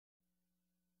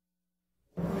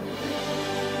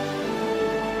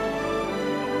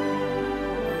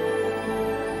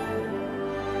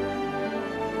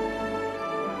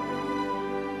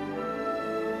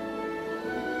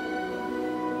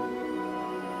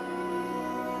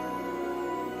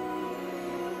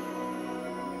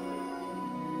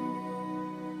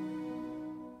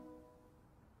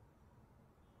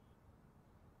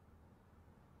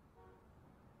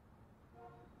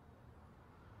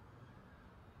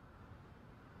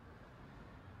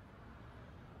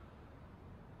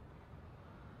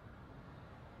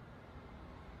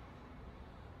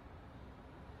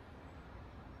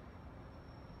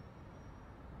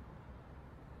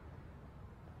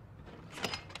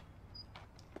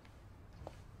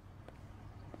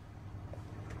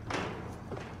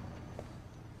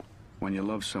When you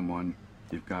love someone,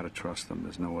 you've got to trust them.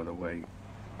 There's no other way.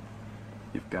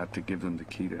 You've got to give them the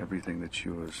key to everything that's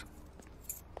yours.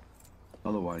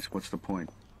 Otherwise, what's the point?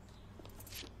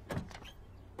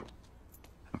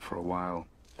 And for a while,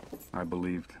 I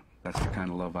believed that's the kind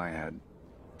of love I had.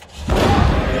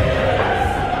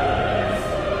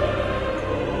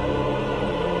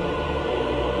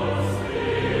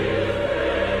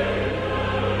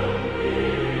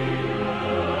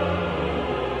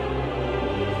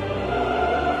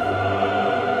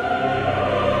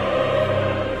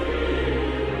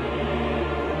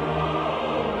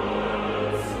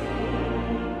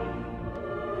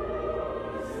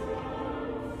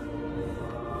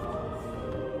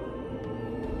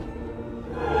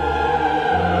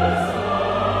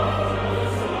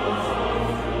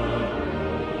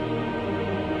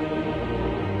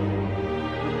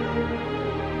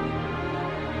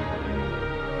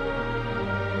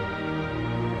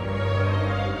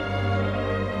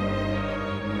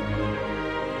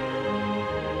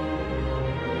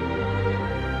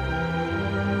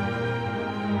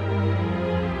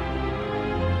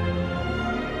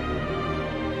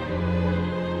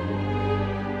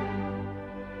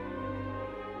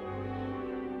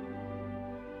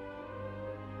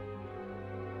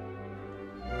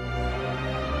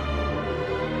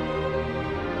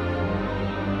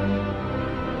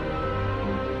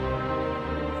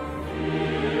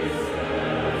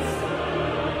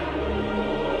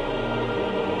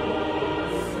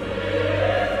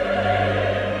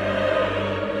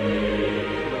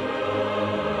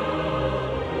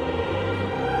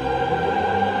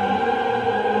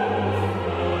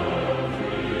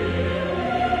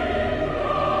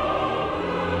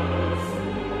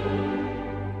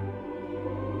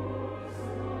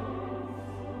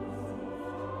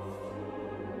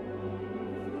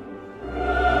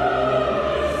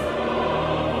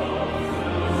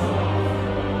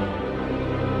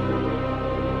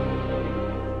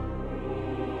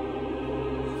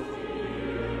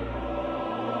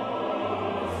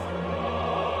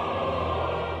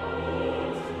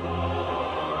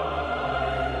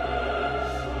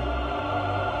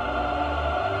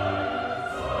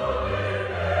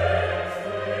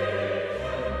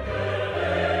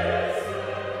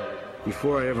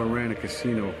 Before I ever ran a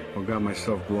casino or got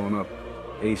myself blown up,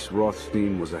 Ace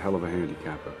Rothstein was a hell of a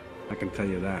handicapper. I can tell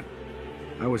you that.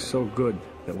 I was so good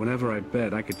that whenever I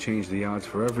bet, I could change the odds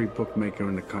for every bookmaker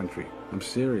in the country. I'm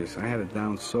serious. I had it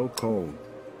down so cold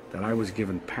that I was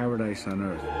given paradise on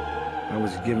earth. I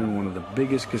was given one of the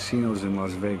biggest casinos in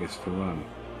Las Vegas to run,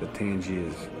 the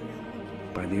Tangiers,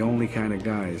 by the only kind of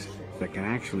guys that can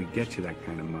actually get you that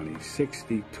kind of money,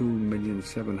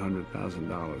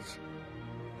 $62,700,000.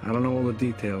 I don't know all the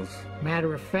details.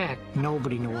 Matter of fact,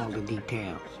 nobody knew all the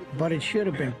details. But it should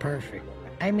have been perfect.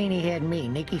 I mean, he had me,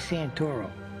 Nicky Santoro,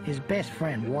 his best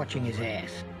friend, watching his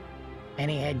ass.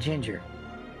 And he had Ginger,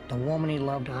 the woman he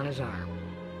loved, on his arm.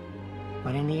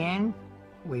 But in the end,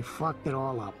 we fucked it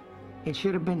all up. It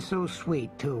should have been so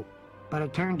sweet, too. But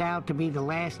it turned out to be the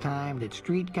last time that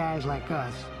street guys like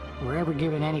us were ever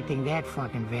given anything that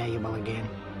fucking valuable again.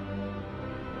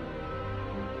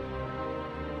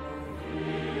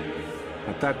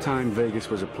 At that time, Vegas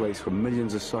was a place where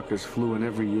millions of suckers flew in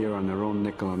every year on their own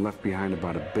nickel and left behind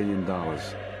about $1 billion.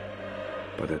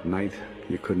 But at night,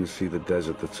 you couldn't see the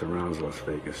desert that surrounds Las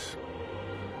Vegas.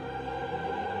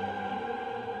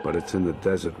 But it's in the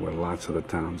desert where lots of the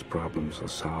town's problems are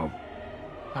solved.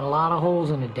 A lot of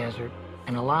holes in the desert,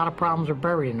 and a lot of problems are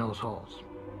buried in those holes.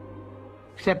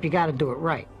 Except you gotta do it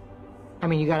right. I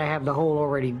mean, you gotta have the hole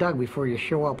already dug before you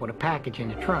show up with a package in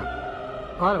the trunk.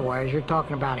 Otherwise, you're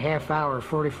talking about a half hour or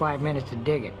 45 minutes to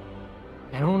dig it.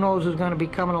 And who knows who's going to be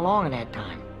coming along in that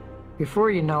time. Before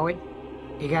you know it,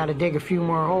 you got to dig a few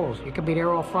more holes. You could be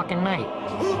there all fucking night.